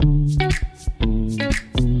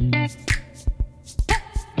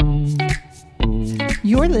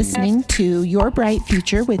You're listening to Your Bright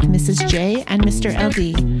Future with Mrs. J and Mr.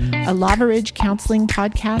 LD, a Lava Ridge counseling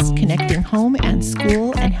podcast connecting home and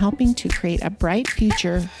school and helping to create a bright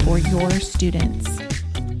future for your students.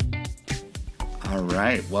 All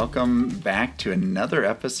right, welcome back to another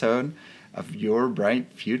episode of Your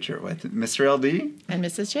Bright Future with Mr. LD. And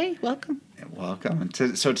Mrs. J, welcome. Welcome.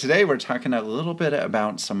 So today we're talking a little bit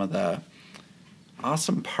about some of the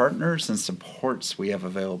awesome partners and supports we have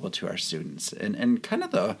available to our students. And kind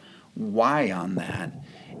of the why on that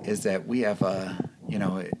is that we have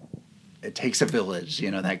it takes a village,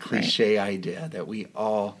 that cliche idea that we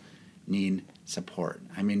all need support.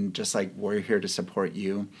 I mean, just like we're here to support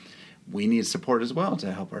you, we need support as well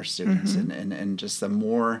to help our students. Mm-hmm. And just the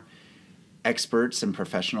more experts and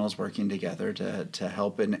professionals working together to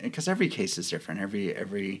help, and because every case is different.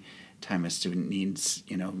 Every time a student needs,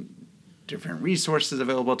 different resources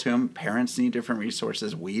available to them. Parents need different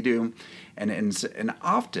resources. We do. And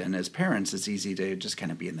often as parents, it's easy to just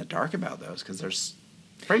kind of be in the dark about those because there's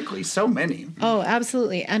frankly so many. Oh,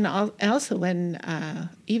 absolutely. And also when,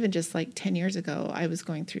 even just like 10 years ago, I was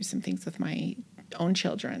going through some things with my own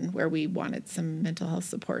children where we wanted some mental health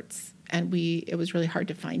supports, and it was really hard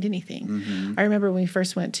to find anything. Mm-hmm. I remember when we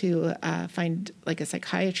first went to find like a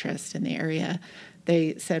psychiatrist in the area,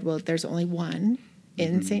 they said, well, there's only one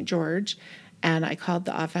in St. George. And I called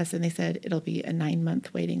the office and they said, it'll be a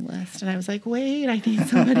 9-month waiting list. And I was like, wait, I need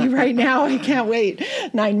somebody right now. I can't wait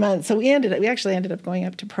 9 months. So we actually ended up going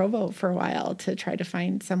up to Provo for a while to try to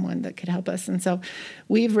find someone that could help us. And so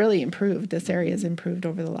we've really improved. This area has improved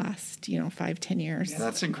over the last, 5-10 years. Yeah,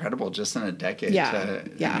 that's incredible. Just in a decade. Yeah.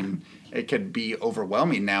 I mean, it could be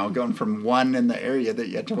overwhelming now going from one in the area that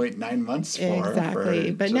you had to wait 9 months for.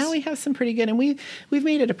 Exactly. But now we have some pretty good, and we've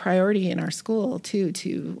made it a priority in our school too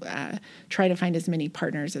to try to find as many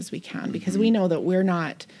partners as we can, because we know that we're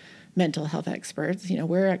not mental health experts.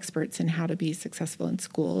 We're experts in how to be successful in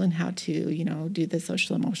school and how to, do the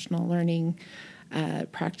social emotional learning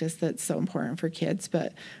practice that's so important for kids.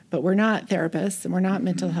 But we're not therapists and we're not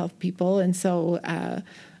mental health people. And so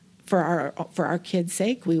for our kids'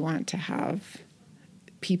 sake, we want to have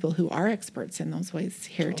people who are experts in those ways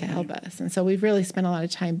here to help us. And so we've really spent a lot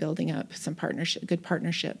of time building up some good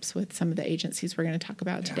partnerships with some of the agencies we're going to talk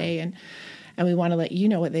about today. And we want to let you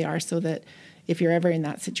know what they are, so that if you're ever in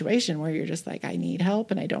that situation where you're just like, I need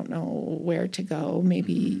help and I don't know where to go,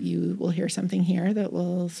 maybe you will hear something here that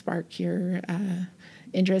will spark your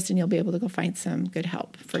interest, and you'll be able to go find some good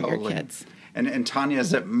help for your kids. And Tanya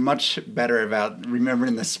is much better about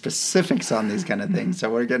remembering the specifics on these kind of things.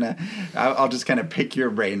 So I'll just kind of pick your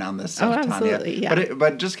brain on this stuff, absolutely, Tanya. Yeah.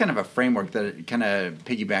 But just kind of a framework that kind of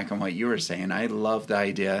piggyback on what you were saying. I love the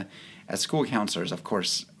idea. As school counselors, of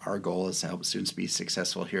course, our goal is to help students be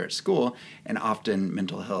successful here at school, and often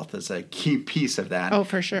mental health is a key piece of that. Oh,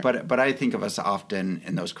 for sure. But I think of us often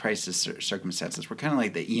in those crisis circumstances. We're kind of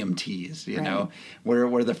like the EMTs,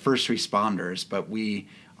 We're the first responders, but we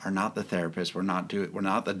are not the therapists. We're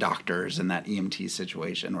not the doctors in that EMT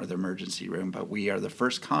situation or the emergency room, but we are the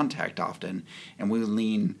first contact often, and we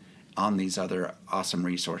lean on these other awesome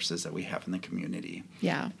resources that we have in the community.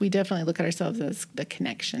 Yeah, we definitely look at ourselves as the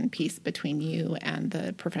connection piece between you and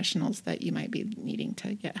the professionals that you might be needing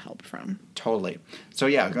to get help from. Totally. So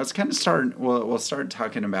let's kind of start. We'll start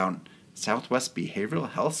talking about Southwest Behavioral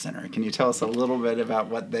Health Center. Can you tell us a little bit about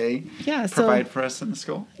what they provide for us in the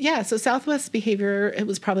school? Yeah, so Southwest Behavior, it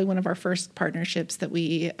was probably one of our first partnerships that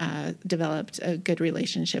we developed a good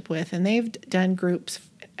relationship with, and they've done groups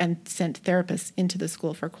and sent therapists into the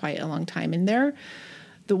school for quite a long time. And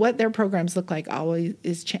what their programs look like always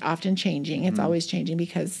is often changing. It's always changing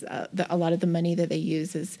because a lot of the money that they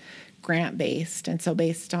use is grant-based, and so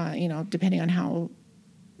based on, depending on how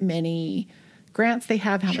many grants they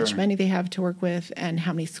have, how much money they have to work with, and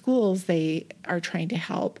how many schools they are trying to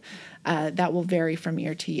help, that will vary from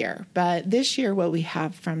year to year. But this year, what we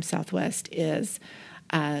have from Southwest is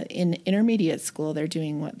in intermediate school, they're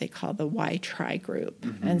doing what they call the Y-Try group.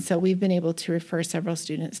 Mm-hmm. And so we've been able to refer several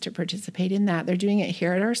students to participate in that. They're doing it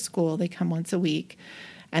here at our school. They come once a week,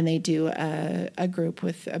 and they do a group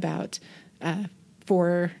with about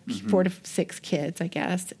 4 to 6 kids, I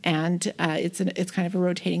guess. And it's kind of a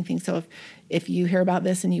rotating thing. So if you hear about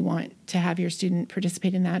this and you want to have your student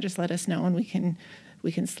participate in that, just let us know, and we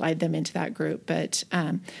can slide them into that group. But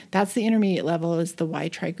that's the intermediate level, is the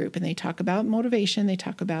Y-Try group. And they talk about motivation. They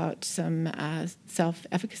talk about some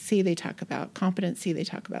self-efficacy. They talk about competency. They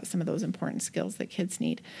talk about some of those important skills that kids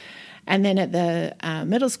need. And then at the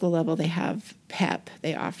middle school level, they have PEP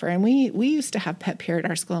they offer. And we used to have PEP here at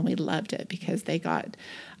our school, and we loved it because they got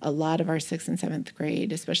a lot of our 6th and 7th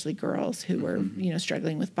grade, especially girls who were,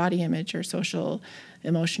 struggling with body image or social,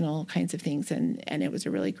 emotional kinds of things. And it was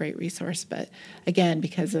a really great resource. But again,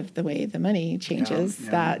 because of the way the money changes,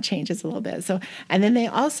 that changes a little bit. So, and then they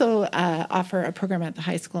also offer a program at the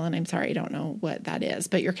high school, and I'm sorry, I don't know what that is,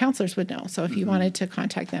 but your counselors would know. So if you wanted to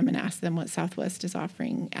contact them and ask them what Southwest is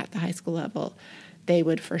offering at the high school level, they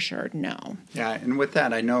would for sure know. Yeah, and with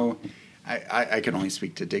that, I know I can only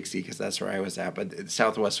speak to Dixie because that's where I was at, but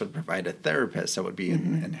Southwest would provide a therapist that would be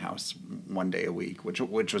in-house one day a week, which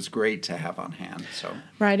was great to have on hand. So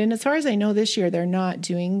right, and as far as I know, this year they're not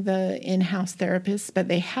doing the in-house therapists, but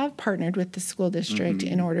they have partnered with the school district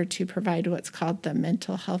in order to provide what's called the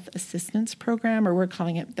Mental Health Assistance Program, or we're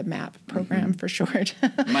calling it the MAP program for short.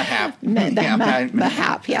 MAP.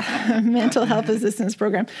 MAP, yeah, Mental Health Assistance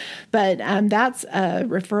Program. But that's a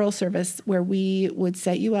referral service where we would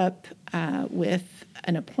set you up with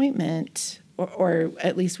an appointment, or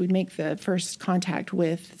at least we'd make the first contact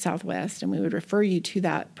with Southwest, and we would refer you to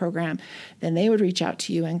that program. Then they would reach out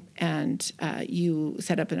to you, and you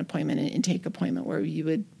set up an appointment, an intake appointment, where you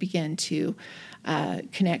would begin to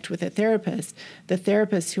connect with a therapist. The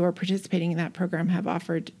therapists who are participating in that program have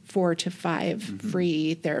offered 4 to 5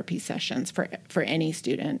 free therapy sessions for any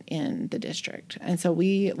student in the district. And so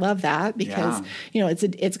we love that because,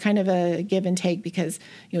 it's kind of a give and take, because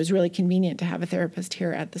it's really convenient to have a therapist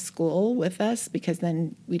here at the school with us, because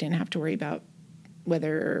then we didn't have to worry about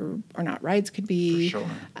whether or not rides could be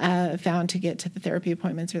found to get to the therapy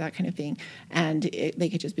appointments or that kind of thing. And they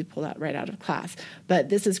could just be pulled out right out of class. But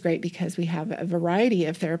this is great because we have a variety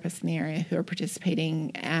of therapists in the area who are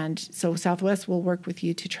participating. And so Southwest will work with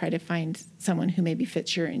you to try to find someone who maybe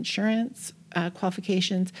fits your insurance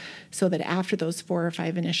qualifications, so that after those 4 or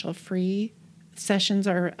 5 initial free sessions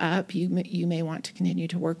are up, you may want to continue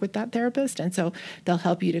to work with that therapist, and so they'll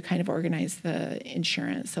help you to kind of organize the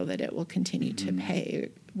insurance so that it will continue to pay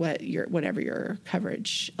whatever your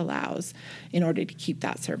coverage allows in order to keep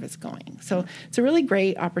that service going. So it's a really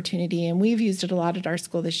great opportunity, and we've used it a lot at our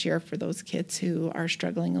school this year for those kids who are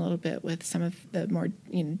struggling a little bit with some of the more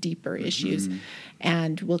deeper issues,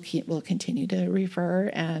 and we'll continue to refer,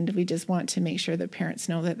 and we just want to make sure that parents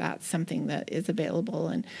know that that's something that is available,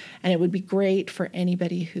 and it would be great for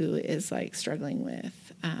anybody who is like struggling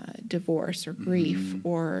with divorce or grief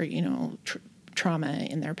or trauma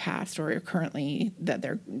in their past, or currently that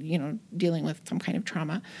they're dealing with some kind of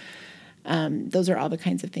trauma. Those are all the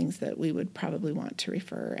kinds of things that we would probably want to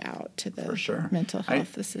refer out to the mental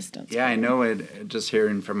health assistance. Yeah, I know it, just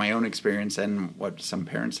hearing from my own experience and what some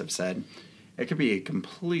parents have said, it could be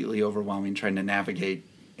completely overwhelming trying to navigate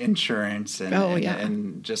insurance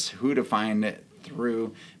and just who to find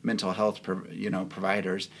through mental health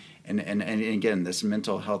providers. And again, this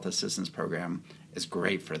mental health assistance program is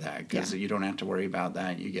great for that, because you don't have to worry about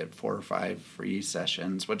that. You get 4 or 5 free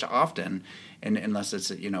sessions, which often, and unless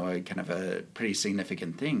it's a kind of a pretty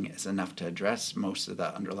significant thing, is enough to address most of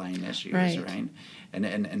the underlying issues, right?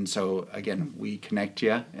 And so again, we connect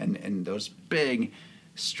you, and those big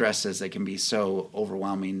stresses that can be so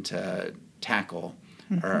overwhelming to tackle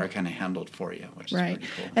are kind of handled for you, which is pretty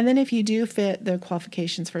cool. And then if you do fit the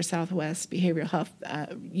qualifications for Southwest Behavioral Health,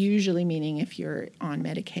 usually meaning if you're on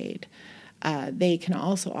Medicaid, they can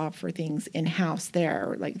also offer things in-house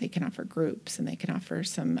there, like they can offer groups, and they can offer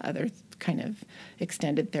some other kind of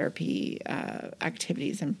extended therapy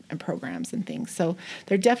activities and programs and things. So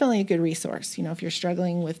they're definitely a good resource. If you're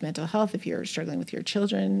struggling with mental health, if you're struggling with your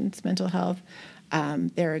children's mental health,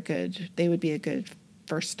 they would be a good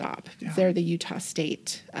first stop. Yeah. They're the Utah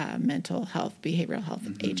State Mental Health Behavioral Health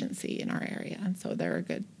Agency in our area, and so they're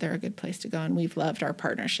a good place to go. And we've loved our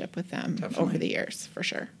partnership with them over the years, for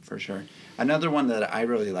sure. For sure. Another one that I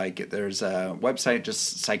really like, there's a website,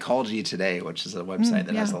 just Psychology Today, which is a website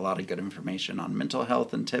that has a lot of good information on mental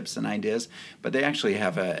health and tips and ideas. But they actually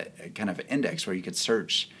have a kind of index where you could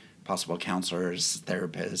search possible counselors,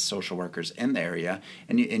 therapists, social workers in the area,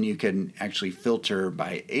 and you can actually filter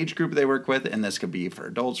by age group they work with, and this could be for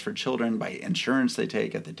adults, for children, by insurance they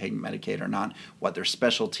take, if they take Medicaid or not, what their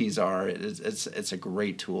specialties are. It's a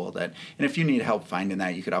great tool and if you need help finding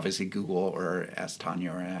that, you could obviously Google or ask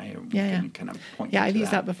Tanya or I. Can kind of point you to I've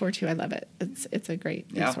used that before too. I love it. It's a great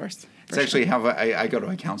resource. It's actually how I go to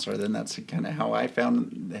a counselor. Then that's kind of how I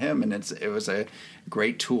found him, and it was a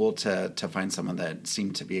great tool to find someone that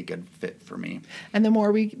seemed to be a good fit for me. And the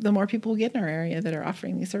more people we get in our area that are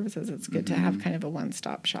offering these services, it's good to have kind of a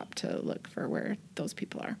one-stop shop to look for where those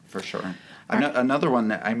people are. For sure. Another one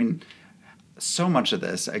that, so much of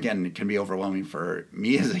this, again, it can be overwhelming for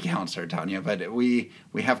me as a counselor, Tanya, but we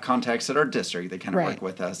have contacts at our district that kind of work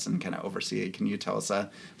with us and kind of oversee it. Can you tell us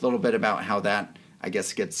a little bit about how that I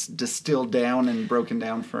guess, gets distilled down and broken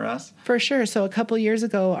down for us? For sure. So a couple years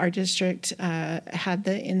ago, our district had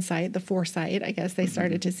the insight, the foresight, I guess. They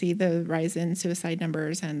started to see the rise in suicide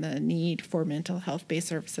numbers and the need for mental health-based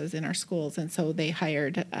services in our schools. And so they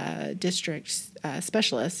hired a district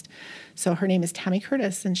specialist. So her name is Tammy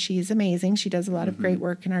Curtis, and she's amazing. She does a lot of great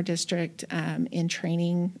work in our district in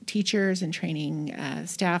training teachers and training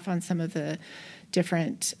staff on some of the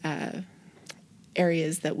different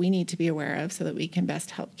areas that we need to be aware of so that we can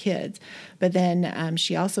best help kids. But then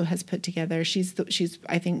she also has put together, she's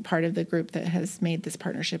I think part of the group that has made this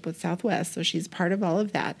partnership with Southwest, so she's part of all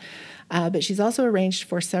of that. But she's also arranged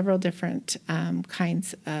for several different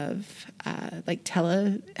kinds of like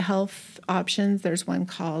telehealth options. There's one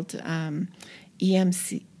called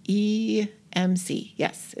EMC,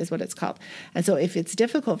 yes, is what it's called. And so if it's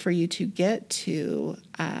difficult for you to get to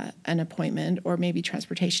an appointment, or maybe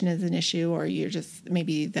transportation is an issue, or you're just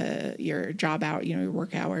maybe your job out, your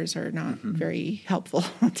work hours are not very helpful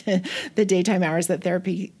to the daytime hours that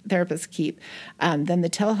therapists keep, then the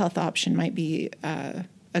telehealth option might be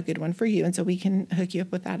a good one for you, and so we can hook you up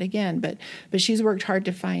with that again. But she's worked hard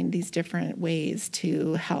to find these different ways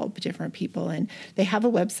to help different people, and they have a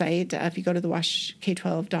website. If you go to the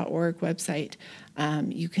washk12.org website,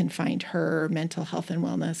 you can find her mental health and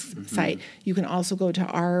wellness site. You can also go to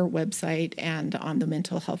our website, and on the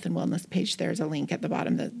mental health and wellness page, there's a link at the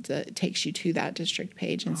bottom that takes you to that district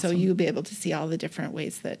page, and so you'll be able to see all the different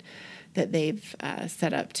ways that they've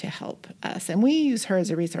set up to help us. And we use her as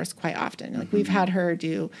a resource quite often. Like we've had her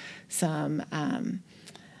do some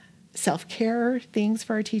self-care things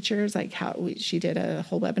for our teachers, like she did a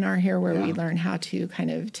whole webinar here where we learn how to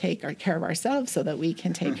kind of take care of ourselves so that we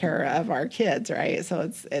can take care of our kids, right?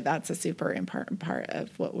 So that's a super important part of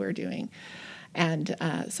what we're doing. And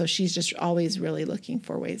so she's just always really looking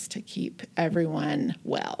for ways to keep everyone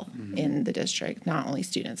well in the district, not only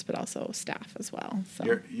students, but also staff as well.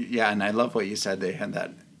 So. And I love what you said. They had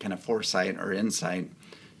that kind of foresight or insight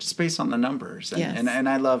just based on the numbers. And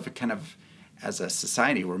I love kind of, as a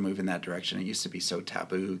society, we're moving that direction. It used to be so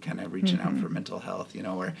taboo, kind of reaching out for mental health,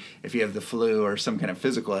 where if you have the flu or some kind of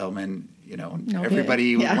physical ailment,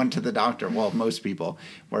 everybody went to the doctor. Well, most people,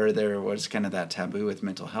 where there was kind of that taboo with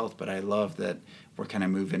mental health. But I love that we're kind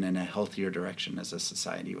of moving in a healthier direction as a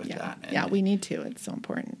society with that. And we need to. It's so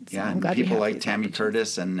important. So I'm and glad people like Tammy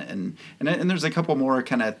Curtis and there's a couple more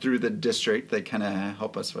kind of through the district that kind of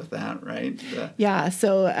help us with that, right?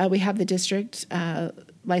 So we have the district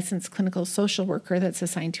licensed clinical social worker that's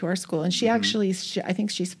assigned to our school, and she actually, I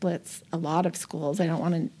think she splits a lot of schools. I don't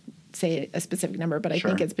want to say a specific number, but I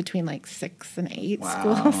think it's between like 6 and 8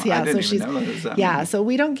 schools. I didn't even know that. Yeah, so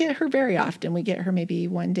we don't get her very often. We get her maybe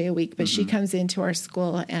one day a week, but she comes into our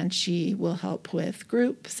school and she will help with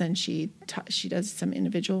groups, and she does some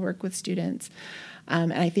individual work with students.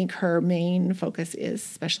 And I think her main focus is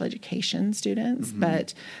special education students,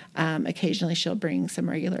 but occasionally she'll bring some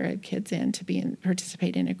regular ed kids in to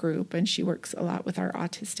participate in a group, and she works a lot with our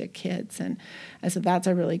autistic kids. And so that's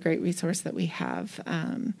a really great resource that we have,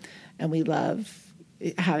 and we love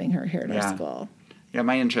having her here at our school. Yeah,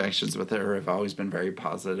 my interactions with her have always been very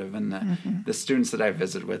positive, and the students that I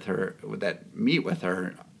visit with her, that meet with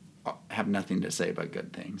her, have nothing to say but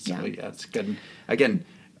good things. So it's good. Again,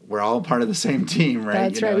 we're all part of the same team, right?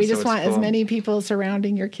 That's right. We just want as many people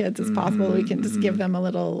surrounding your kids as possible. We can just give them a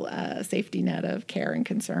little safety net of care and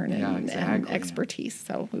concern and expertise.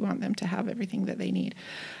 So we want them to have everything that they need.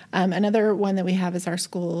 Another one that we have is our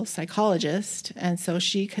school psychologist, and so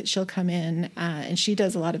she'll come in and she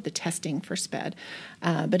does a lot of the testing for SPED.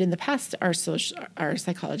 But in the past, our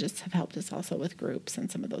psychologists have helped us also with groups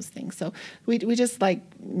and some of those things. So we just like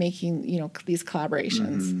making these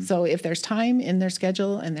collaborations. So if there's time in their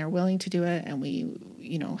schedule and they're willing to do it, and we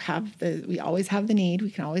we always have the need. We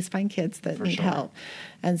can always find kids that need help.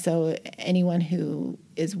 And so anyone who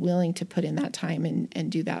is willing to put in that time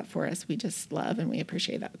and do that for us, we just love and we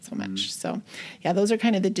appreciate that so much. So those are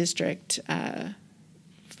kind of the district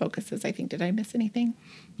focuses. I think, did I miss anything?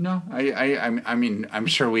 No, I mean, I'm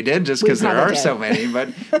sure we did, just because there are so many, but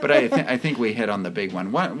I think we hit on the big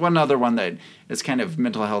one. One other one that is kind of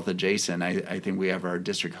mental health adjacent, I think we have our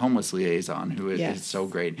district homeless liaison, who is so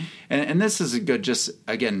great. And this is a good, just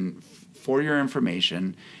again, for your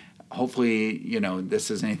information, hopefully, this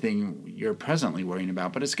is anything you're presently worrying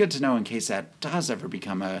about, but it's good to know in case that does ever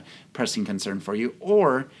become a pressing concern for you,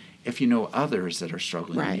 or if you know others that are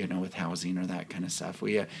struggling, with housing or that kind of stuff.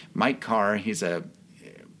 We Mike Carr, he's a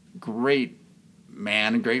great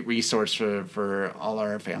man, a great resource for all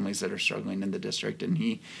our families that are struggling in the district, and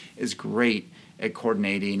he is great at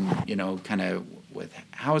coordinating, kind of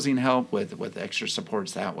housing help, with extra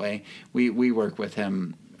supports that way. We work with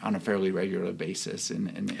him on a fairly regular basis,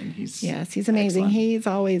 and he's he's amazing. excellent. He's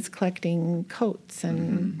always collecting coats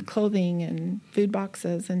and clothing and food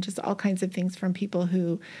boxes and just all kinds of things from people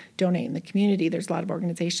who donate in the community. There's a lot of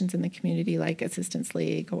organizations in the community like Assistance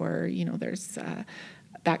League, or there's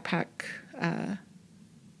backpack.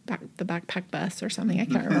 The backpack bus or something. I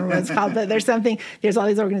can't remember what it's called, but there's all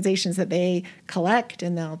these organizations that they collect,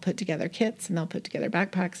 and they'll put together kits, and they'll put together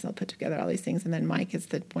backpacks, and they'll put together all these things. And then Mike is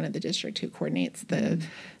one of the district who coordinates the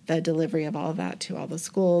delivery of all of that to all the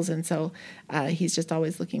schools. And so he's just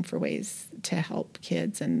always looking for ways to help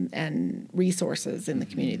kids and resources in the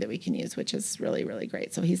community that we can use, which is really, really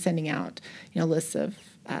great. So he's sending out, lists of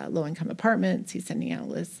low-income apartments. He's sending out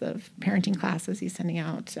lists of parenting classes. He's sending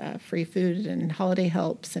out free food and holiday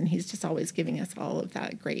helps, and he's just always giving us all of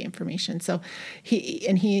that great information. So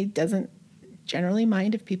he doesn't generally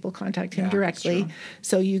mind if people contact him directly.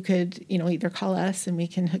 So you could, either call us and we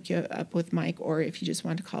can hook you up with Mike, or if you just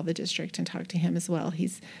want to call the district and talk to him as well.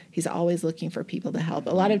 He's always looking for people to help.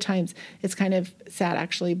 A lot of times it's kind of sad,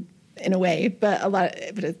 actually, in a way, but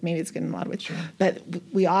maybe it's good in a lot of ways. But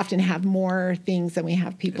we often have more things than we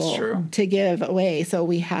have people to give away. So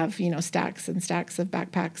we have, stacks and stacks of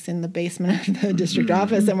backpacks in the basement of the district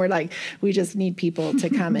office, and we're like, we just need people to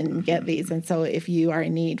come and get these. And so if you are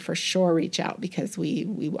in need, for sure, reach out, because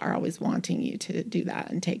we are always wanting you to do that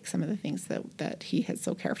and take some of the things that he has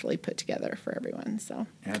so carefully put together for everyone. So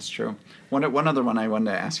that's true. One other one I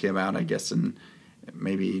wanted to ask you about, I guess, and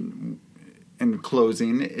maybe in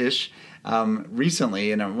closing-ish,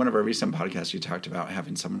 recently, in one of our recent podcasts, you talked about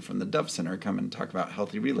having someone from the Dove Center come and talk about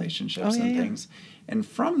healthy relationships and things. And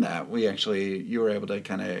from that, you were able to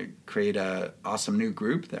kind of create a awesome new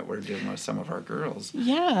group that we're doing with some of our girls.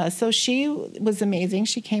 Yeah, so she was amazing.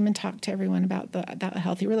 She came and talked to everyone about that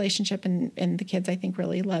healthy relationship, and the kids, I think,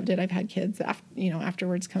 really loved it. I've had kids,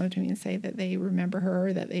 afterwards come up to me and say that they remember her,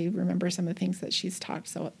 or that they remember some of the things that she's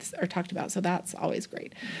talked about. So that's always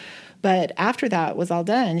great. But after that was all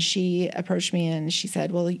done, she approached me and she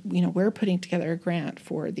said, well, we're putting together a grant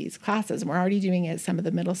for these classes, and we're already doing it at some of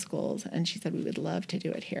the middle schools. And she said, we would love to do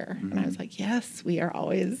it here. And I was like, yes, we are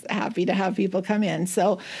always happy to have people come in.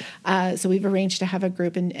 So we've arranged to have a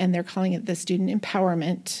group, and they're calling it the Student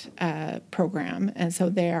Empowerment Program. And so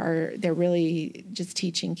they're really just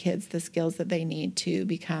teaching kids the skills that they need to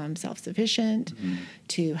become self-sufficient,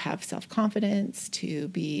 to have self-confidence, to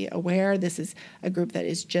be aware. This is a group that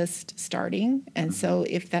is just starting. And so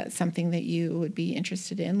if that's something that you would be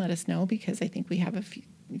interested in, let us know, because I think we have a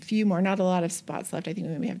few more, not a lot of spots left. I think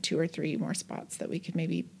we maybe have 2 or 3 more spots that we could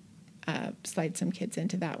maybe slide some kids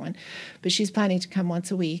into that one. But she's planning to come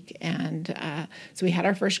once a week. And so we had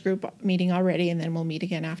our first group meeting already, and then we'll meet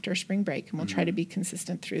again after spring break, and we'll try to be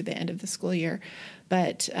consistent through the end of the school year.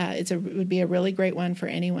 But it would be a really great one for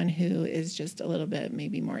anyone who is just a little bit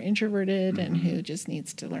maybe more introverted and who just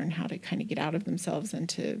needs to learn how to kind of get out of themselves and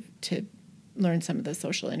to learn some of the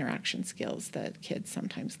social interaction skills that kids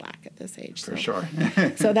sometimes lack at this age. For sure.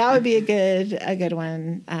 So that would be a good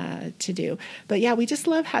one to do. But yeah, we just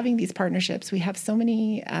love having these partnerships. We have so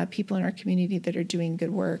many people in our community that are doing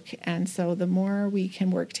good work. And so the more we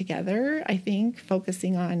can work together, I think,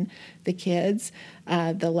 focusing on the kids,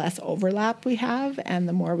 the less overlap we have, and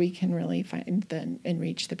the more we can really find and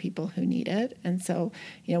reach the people who need it. And so,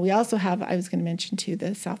 we also have, I was going to mention too,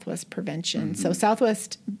 the Southwest Prevention. So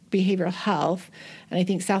Southwest Behavioral Health, and I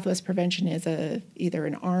think Southwest Prevention is either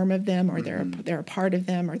an arm of them, or they're a part of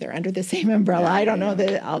them, or they're under the same umbrella. I don't know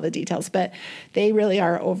all the details, but they really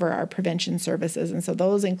are over our prevention services. And so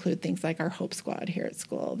those include things like our Hope Squad here at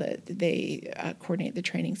school that they coordinate the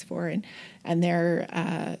trainings for, and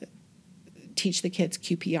they're teach the kids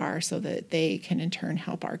QPR so that they can in turn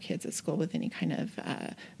help our kids at school with any kind of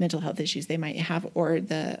mental health issues they might have, or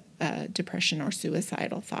the depression or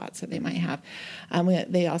suicidal thoughts that they might have.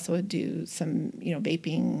 They also do some,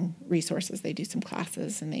 vaping resources. They do some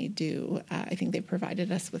classes, and they do, I think they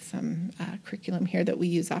provided us with some curriculum here that we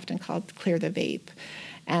use often called Clear the Vape.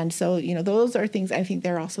 And so, those are things, I think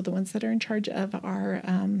they're also the ones that are in charge of our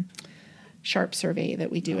SHARP survey that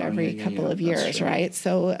we do every couple of years, right?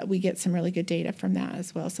 So we get some really good data from that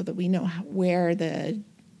as well, so that we know where the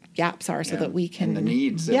gaps are, so that we can... And the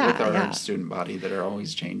needs with our student body that are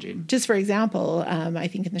always changing. Just for example, I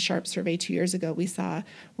think in the SHARP survey 2 years ago, we saw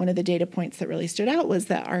one of the data points that really stood out was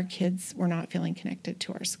that our kids were not feeling connected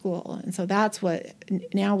to our school. And so that's what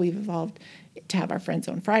now we've evolved to have our Friend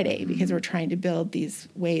Zone Friday, because we're trying to build these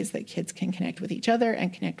ways that kids can connect with each other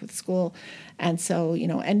and connect with school. And so,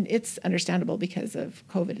 and it's understandable because of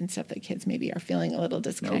COVID and stuff that kids maybe are feeling a little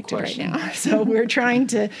disconnected right now. So we're trying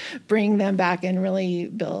to bring them back and really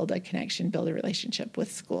build a connection, build a relationship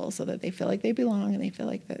with school so that they feel like they belong and they feel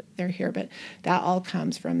like that they're here. But that all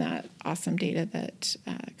comes from that awesome data that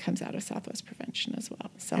comes out of Southwest Prevention as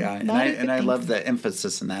well. So yeah, and I love the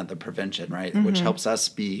emphasis in that, the prevention, right, which helps us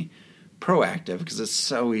be proactive, because it's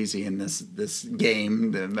so easy in this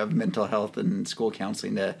game of mental health and school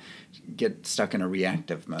counseling to get stuck in a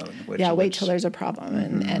reactive mode. Wait till there's a problem,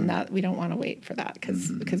 and that we don't want to wait for that,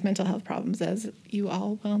 because mental health problems, as you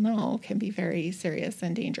all well know, can be very serious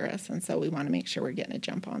and dangerous, and so we want to make sure we're getting a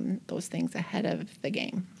jump on those things ahead of the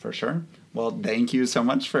game. For sure. Well, thank you so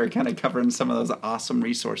much for kind of covering some of those awesome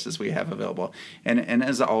resources we have available. And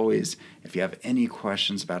as always, if you have any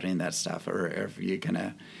questions about any of that stuff, or if you kind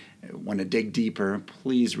of want to dig deeper,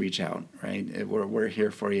 please reach out, right? We're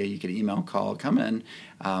here for you. You can email, call, come in,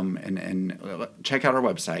 and check out our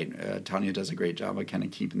website. Tanya does a great job of kind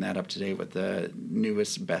of keeping that up to date with the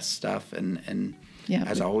newest, best stuff. And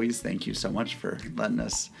as always, thank you so much for letting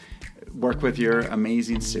us work with your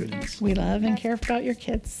amazing students. We love and care about your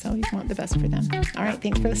kids, so you want the best for them. All right,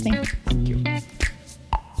 thanks for listening. Thank you.